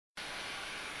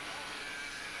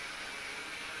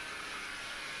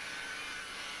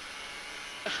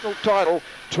national title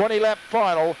 20-lap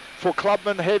final for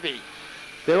Clubman Heavy.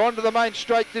 They're onto the main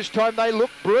straight this time. They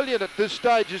look brilliant at this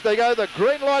stage as they go. The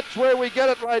green light's where we get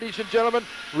it, ladies and gentlemen.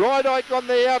 Rydike on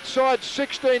the outside.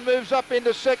 16 moves up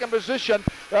into second position.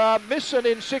 Misson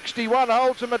in 61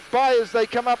 holds them at bay as they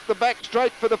come up the back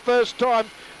straight for the first time.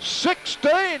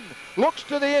 16 looks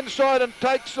to the inside and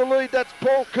takes the lead. That's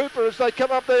Paul Cooper as they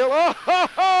come up the hill. Oh, ha,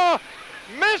 ha!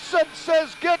 Misson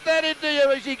says, get that into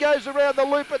you as he goes around the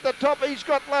loop at the top. He's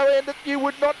got low end that you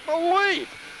would not believe.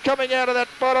 Coming out of that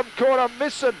bottom corner,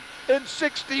 Misson in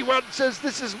 61 says,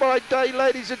 this is my day,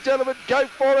 ladies and gentlemen. Go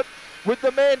for it with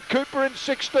the man Cooper in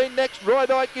 16 next.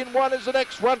 Rydike in 1 is the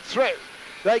next one through.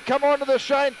 They come onto the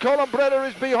Shane. Colin Breder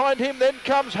is behind him. Then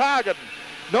comes Hagen.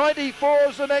 94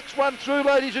 is the next one through,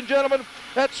 ladies and gentlemen.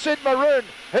 That's Sid Maroon.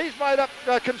 He's made up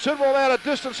a considerable amount of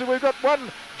distance, and we've got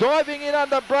one diving in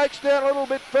under brakes down a little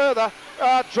bit further,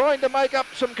 trying to make up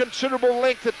some considerable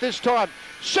length at this time.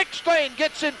 16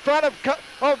 gets in front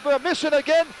of Misson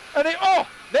again, and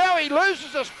now he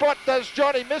loses a spot, does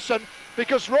Johnny Misson,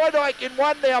 because Rydike in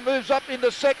 1 now moves up into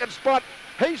second spot.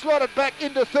 He's slotted back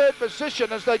into third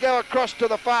position as they go across to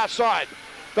the far side.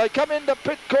 They come into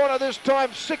pit corner this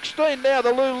time. 16 now,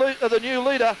 the new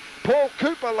leader, Paul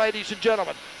Cooper, ladies and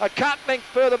gentlemen. A cart length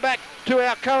further back to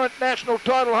our current national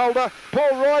title holder,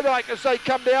 Paul Rydike, as they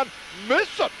come down.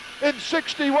 Misson in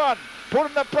 61,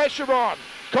 putting the pressure on.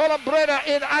 Colin Breder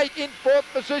in 8 in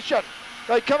 4th position.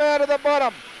 They come out of the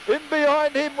bottom. In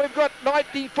behind him, we've got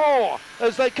 94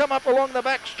 as they come up along the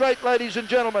back straight, ladies and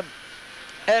gentlemen.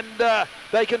 And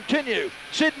they continue.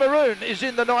 Sid Maroon is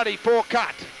in the 94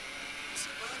 cut.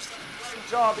 Great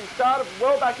job. He started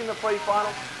well back in the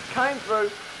pre-final, came through,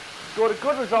 scored a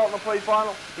good result in the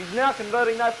pre-final. He's now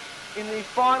converting that in the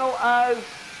final as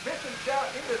Misson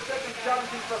in the second,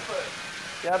 challenging for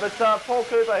first. Yeah, but Paul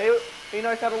Cooper, he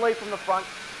knows how to lead from the front.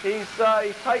 He's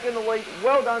taken the lead.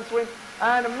 Well done to him.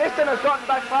 And Misson has gotten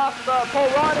back past Paul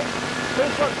Rydike,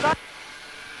 who's got that.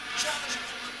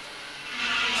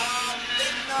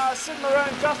 Then Sid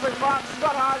Maroon, Justin Clark,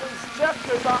 Scott Hargens, Jeff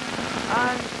Cooper,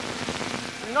 and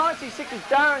 96 is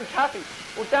Darren Caffey.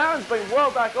 Well, Darren's been well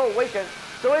back all weekend,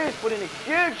 so he's put in a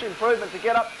huge improvement to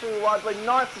get up to, I believe,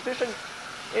 9th position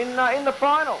in the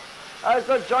final. As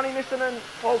Johnny Misson and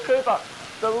Paul Cooper.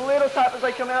 The little tap as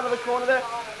they come out of the corner there,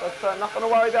 but nothing to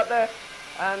worry about there.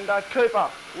 And Cooper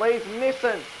leads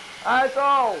Misson as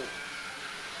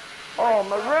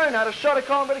Maroon had a shot at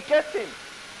Colin, but it gets him.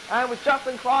 And with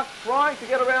Justin Clark trying to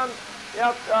get around,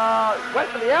 went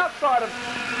for the outside of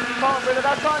Colin Breder.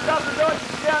 That time doesn't do it,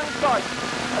 down inside.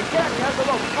 Again, he has a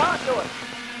look, can't do it.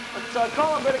 But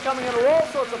Colin Breder coming under all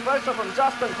sorts of pressure from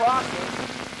Justin Clark.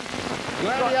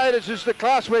 Gladiators is the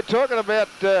class we're talking about,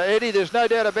 Eddie. There's no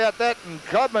doubt about that. And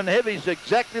Clubman Heavy's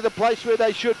exactly the place where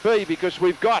they should be, because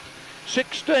we've got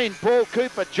 16, Paul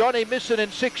Cooper, Johnny Misson in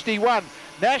 61.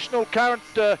 The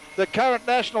current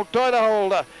national title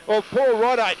holder of Paul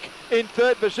Rydike in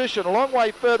 3rd position. A long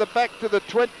way further back to the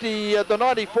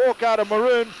 94 card of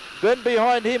Maroon. Then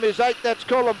behind him is 8, that's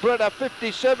Colin Breder.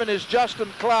 57 is Justin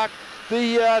Clark.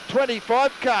 The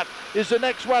 25 cut is the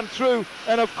next one through,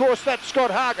 and of course that's Scott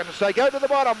Hargens. They go to the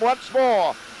bottom once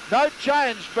more. No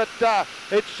change, but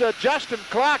it's Justin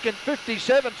Clark in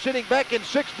 57 sitting back in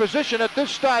 6th position at this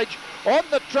stage on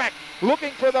the track,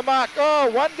 looking for the mark.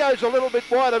 One goes a little bit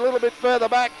wide, a little bit further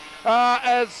back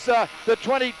as the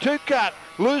 22 cut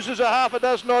loses a half a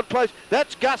dozen odd place.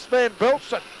 That's Gus Van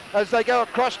Velsen as they go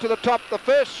across to the top. The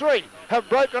first 3 have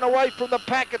broken away from the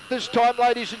pack at this time,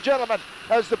 ladies and gentlemen,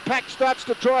 as the pack starts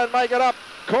to try and make it up.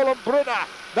 Colin Breder,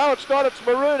 no it's not, it's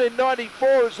Maroon in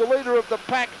 94 is the leader of the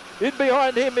pack. In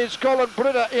behind him is Colin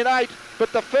Breder in 8,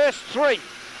 but the first 3,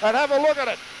 and have a look at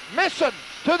it. Misson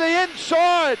to the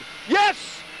inside, yes,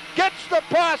 gets the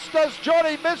pass, does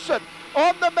Johnny Misson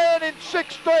on the man in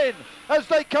 16 as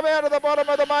they come out of the bottom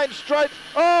of the main straight.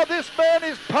 This man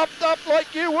is pumped up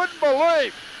like you wouldn't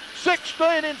believe.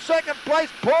 16 in second place,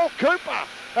 Paul Cooper,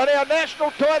 and our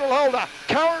national title holder,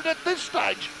 current at this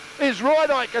stage, is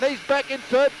Rydike, and he's back in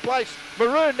 3rd place.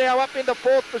 Maroon now up into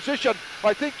 4th position.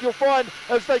 I think you'll find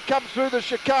as they come through the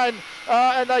chicane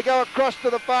and they go across to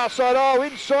the far side.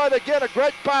 Inside again, a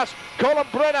great pass. Colin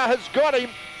Breder has got him.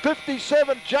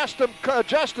 57, Justin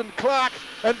Clark,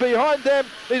 and behind them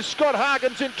is Scott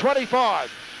Hargens in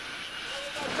 25.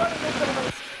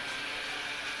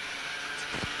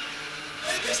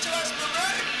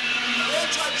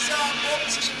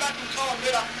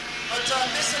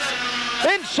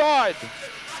 Inside.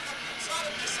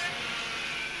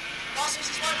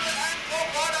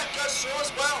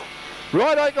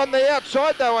 Rydike on the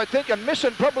outside though, I think, and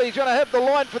Misson probably is going to have the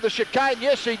line for the chicane.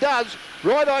 Yes, he does.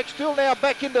 Rydike still now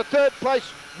back into 3rd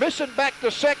place. Missing back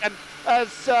to second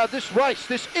as this race,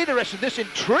 this interesting, this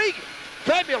intriguing,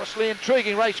 fabulously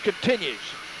intriguing race continues.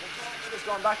 Has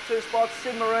gone back 2 spots.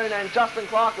 Sid Maroon and Justin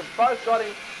Clark have both got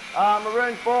him.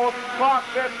 Maroon 4th, Clark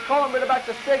 5th, Colin Ritter back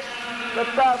to 6th, but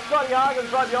Scotty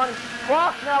Hargan's right behind him.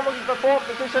 Clark now looking for 4th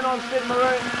position on Sid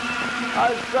Maroon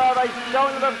as they go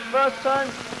into the first turn,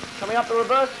 coming up the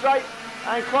reverse straight,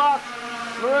 and Clark,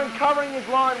 Maroon covering his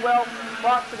line well.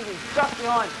 Clark sitting just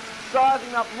behind,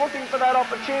 sizing up, looking for that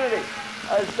opportunity.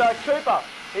 As Cooper,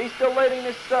 he's still leading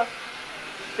this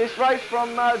this race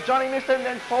from Johnny Misson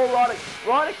and Paul Rydick.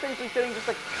 Rydick seems to be sitting just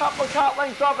a couple of cart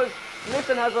lengths off as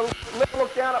Misson has a little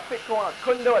look down at pit corner.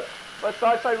 Couldn't do it. But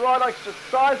I'd say Rydick's just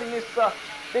sizing this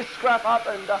this scrap up,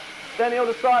 and then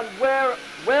he'll decide where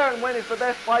and when is the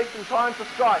best place and time to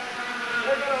strike.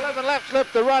 We've got 11 laps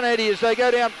left to run, Eddie, as they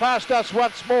go down past us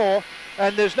once more.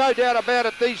 And there's no doubt about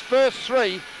it, these first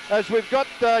 3, as we've got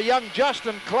young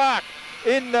Justin Clark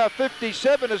in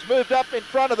 57, has moved up in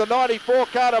front of the 94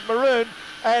 cart of Maroon.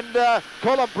 And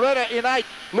Colin Brenner in 8,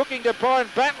 looking to try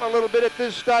and battle a little bit at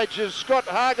this stage as Scott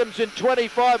Hargan's in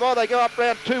 25. Oh, they go up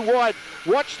round 2 wide.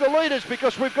 Watch the leaders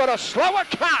because we've got a slower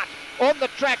cart on the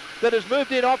track that has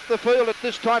moved in off the field at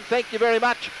this time. Thank you very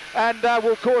much. And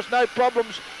will cause no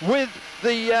problems with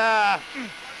the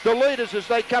leaders as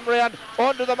they come around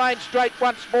onto the main straight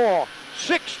once more.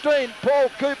 16, Paul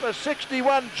Cooper.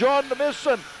 61, John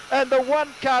Misson. And the 1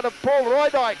 cart of Paul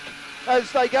Rydick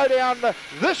as they go down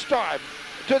this time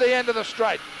to the end of the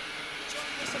straight. Johnny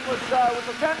Misson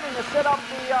was attempting to set up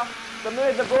the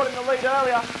move that brought him the lead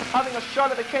earlier, having a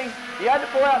shot at the king. He had to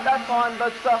pull out that time,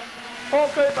 but Paul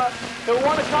Cooper, he'll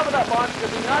want to cover that line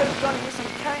because he knows Johnny Misson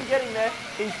can get him there.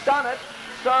 He's done it.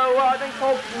 So I think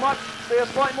Paul might be a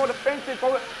slightly more defensive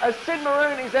as Sid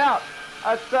Maroon is out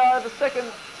at the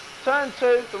second turn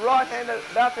 2, the right-hander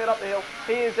about to head up the hill.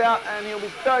 He is out and he'll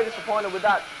be very disappointed with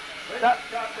that.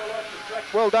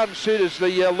 Well done, Sid, as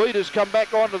the leaders come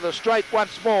back onto the straight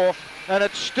once more, and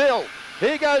it's still,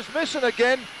 here goes Misson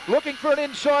again, looking for an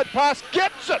inside pass,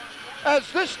 gets it,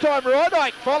 as this time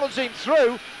Rydick follows him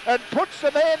through and puts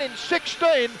the man in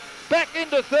 16 back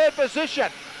into 3rd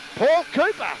position. Paul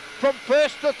Cooper from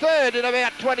 1st to 3rd in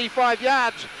about 25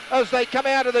 yards as they come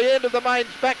out of the end of the main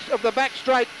back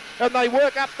straight and they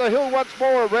work up the hill once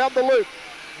more around the loop.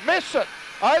 Misson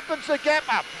opens the gap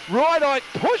up. Rydick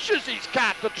pushes his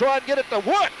cart to try and get it to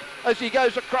work as he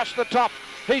goes across the top.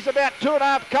 He's about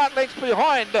 2.5 cart lengths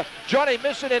behind Johnny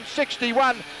Misson in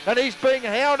 61, and he's being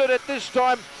hounded at this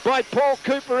time by Paul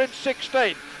Cooper in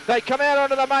 16. They come out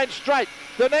onto the main straight.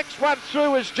 The next one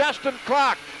through is Justin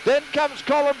Clark. Then comes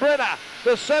Colin Brenner.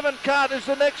 The 7 cart is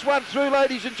the next one through,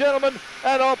 ladies and gentlemen,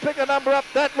 and I'll pick a number up.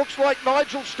 That looks like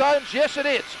Nigel Stones. Yes, it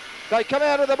is. They come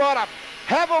out of the bottom.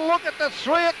 Have a look at the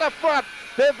 3 at the front.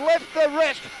 They've left the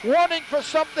rest wanting for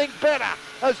something better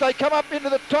as they come up into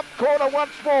the top corner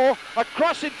once more,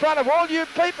 across in front of all you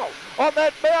people on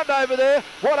that mound over there.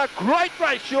 What a great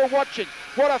race you're watching.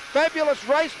 What a fabulous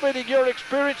race meeting you're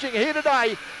experiencing here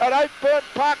today at Oakburn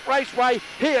Park Raceway,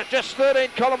 here just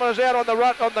 13 kilometres out on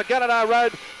the Gunnedah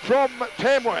Road from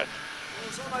Tamworth. It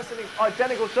was almost in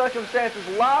identical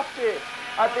circumstances last year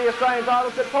at the Australian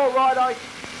titles that Paul Rydick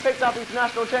picked up his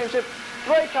national championship.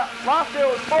 Last year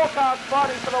it was 4 cars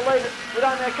fighting for the lead with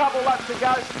only a couple of laps to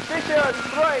go. This year it's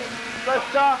 3. But,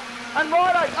 and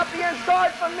Rydick up the inside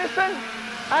for Misson,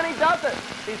 and he does it.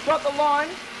 He's got the line,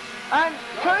 and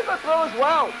Cooper through as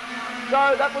well.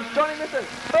 So that was Johnny Misson.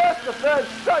 1st to 3rd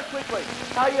so quickly.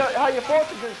 How your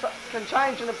fortunes can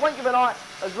change in the blink of an eye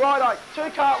as Rydick,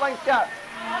 2 cart length gap.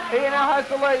 He now has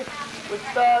the lead with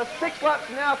 6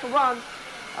 laps now to run,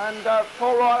 and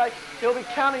Paul Rydick, he'll be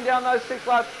counting down those 6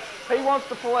 laps. He wants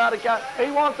to pull out a gap. He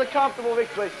wants a comfortable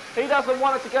victory. He doesn't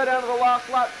want it to go down to the last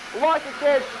lap like it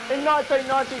did in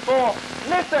 1994.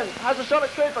 Misson has a shot at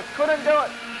Cooper. Couldn't do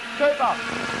it. Cooper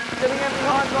sitting in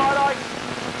behind Rydick.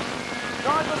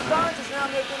 Nigel Stones has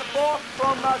now moved into 4th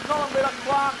from Colin Ritter,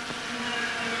 Clark,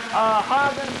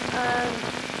 Hargan and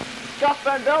Gus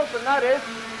Van Velsen, that is.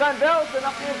 Van Velsen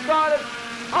up the inside of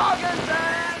Hargan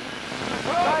and...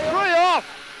 3 off.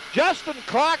 Justin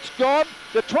Clark's gone.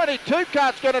 The 22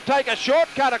 cart's going to take a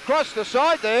shortcut across the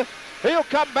side there. He'll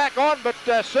come back on, but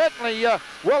certainly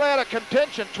well out of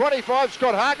contention. 25,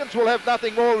 Scott Harkins will have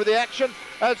nothing more with the action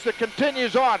as it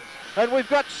continues on. And we've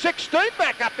got 16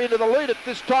 back up into the lead at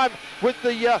this time with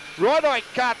the Rydick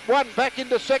cart 1 back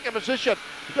into 2nd position.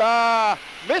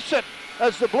 Misson,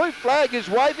 as the blue flag is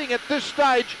waving at this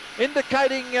stage,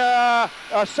 indicating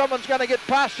someone's going to get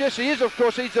past. Yes, he is, of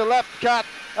course. He's the lap cart,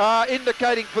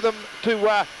 indicating for them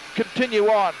to continue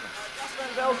on. Gus Van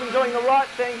Velsen doing the right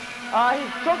thing. He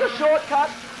took a shortcut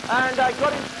and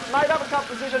got him, made up a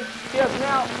couple position. He has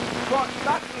now got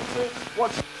back into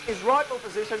what's his rightful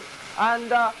position,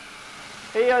 and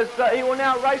he will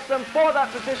now race them for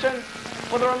that position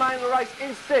for the remainder of the race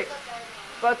in 6th.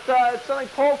 But it's only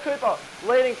Paul Cooper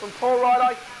leading from Paul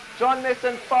Rydike. John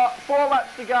Misson, 4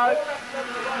 laps to go.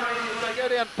 They go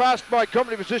down past my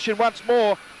comedy position once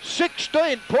more.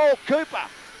 16, Paul Cooper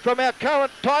from our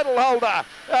current title holder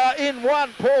in 1,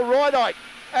 Paul Rydike.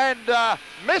 And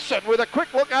Misson with a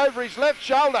quick look over his left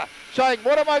shoulder saying,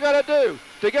 what am I going to do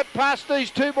to get past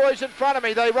these 2 boys in front of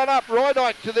me? They run up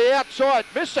Rydike to the outside.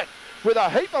 Misson with a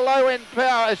heap of low-end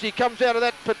power as he comes out of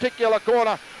that particular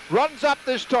corner. Runs up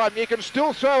this time. You can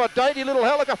still throw a dainty little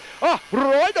helicopter. Oh,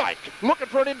 Rydike looking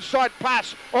for an inside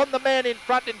pass on the man in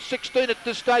front in 16 at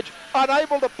this stage.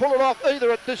 Unable to pull it off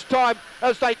either at this time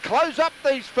as they close up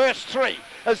these first 3.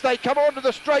 As they come onto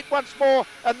the straight once more,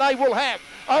 and they will have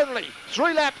only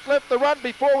 3 laps left to run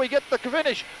before we get the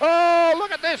finish. Oh,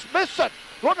 look at this. Misson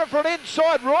looking for an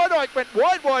inside. Rydike went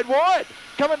wide.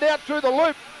 Coming down through the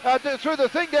loop. Through the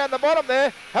thing down the bottom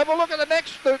there. Have a look at the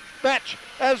next batch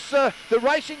as the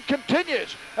racing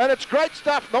continues, and it's great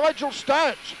stuff. Nigel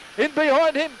Stones in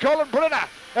behind him, Colin Brenner,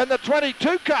 and the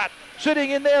 22 cut sitting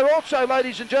in there also,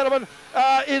 ladies and gentlemen,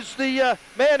 is the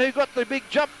man who got the big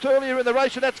jump earlier in the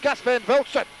race, and that's Gus Van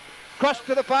Velsen. Cross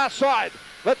to the far side.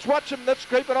 Let's watch him. Let's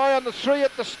keep an eye on the 3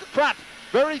 at the front.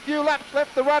 Very few laps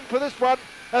left to run for this one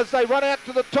as they run out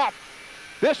to the top.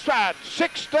 This one,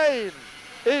 16.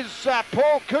 Is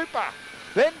Paul Cooper.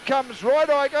 Then comes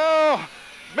Rydike. Oh,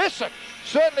 Misson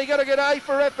certainly going to get A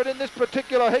for effort in this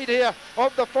particular heat here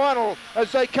of the final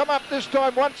as they come up this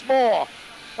time once more.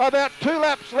 About 2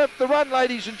 laps left to run,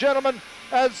 ladies and gentlemen,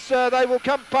 as they will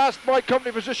come past my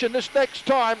company position this next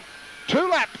time. 2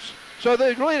 laps. So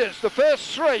the leaders, the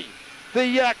first 3,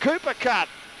 the Cooper cart,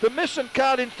 the Misson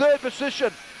cart in 3rd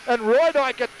position, and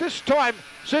Rydike at this time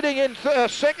sitting in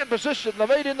 2nd position, the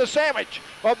meat in the sandwich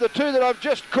of the 2 that I've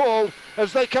just called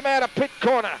as they come out of pit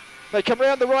corner. They come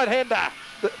round the right-hander.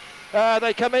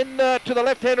 They come in to the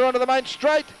left-hander onto the main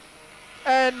straight.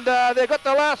 And they've got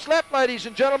the last lap, ladies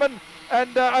and gentlemen.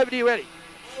 And over to you, Eddie.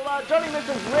 Well, Johnny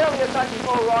Misson's really attacking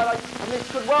Paul Rydike, and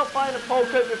this could well play into Paul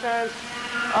Cooper's hands.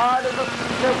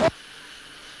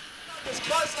 It's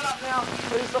close up now.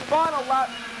 It's the final lap.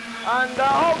 And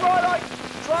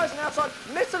Rydike tries an outside.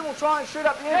 Misson will try and shoot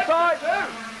up the inside.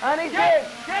 And he did.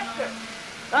 Gets it.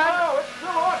 And it's still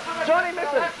on. Johnny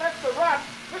Misson. That's the run.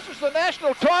 This is the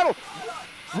national title.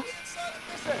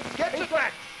 Gets it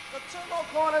back. Got 2 more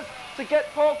corners to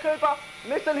get Paul Cooper.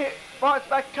 Misson fights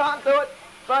back, can't do it.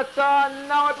 But no,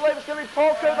 I believe it's going to be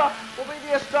Paul Cooper will be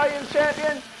the Australian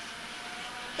champion.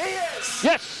 He is.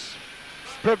 Yes.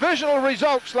 Provisional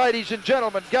results, ladies and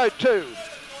gentlemen, go to.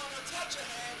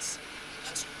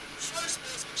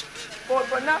 Fought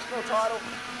for a national title.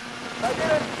 They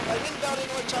didn't go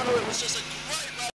into each other, it was just a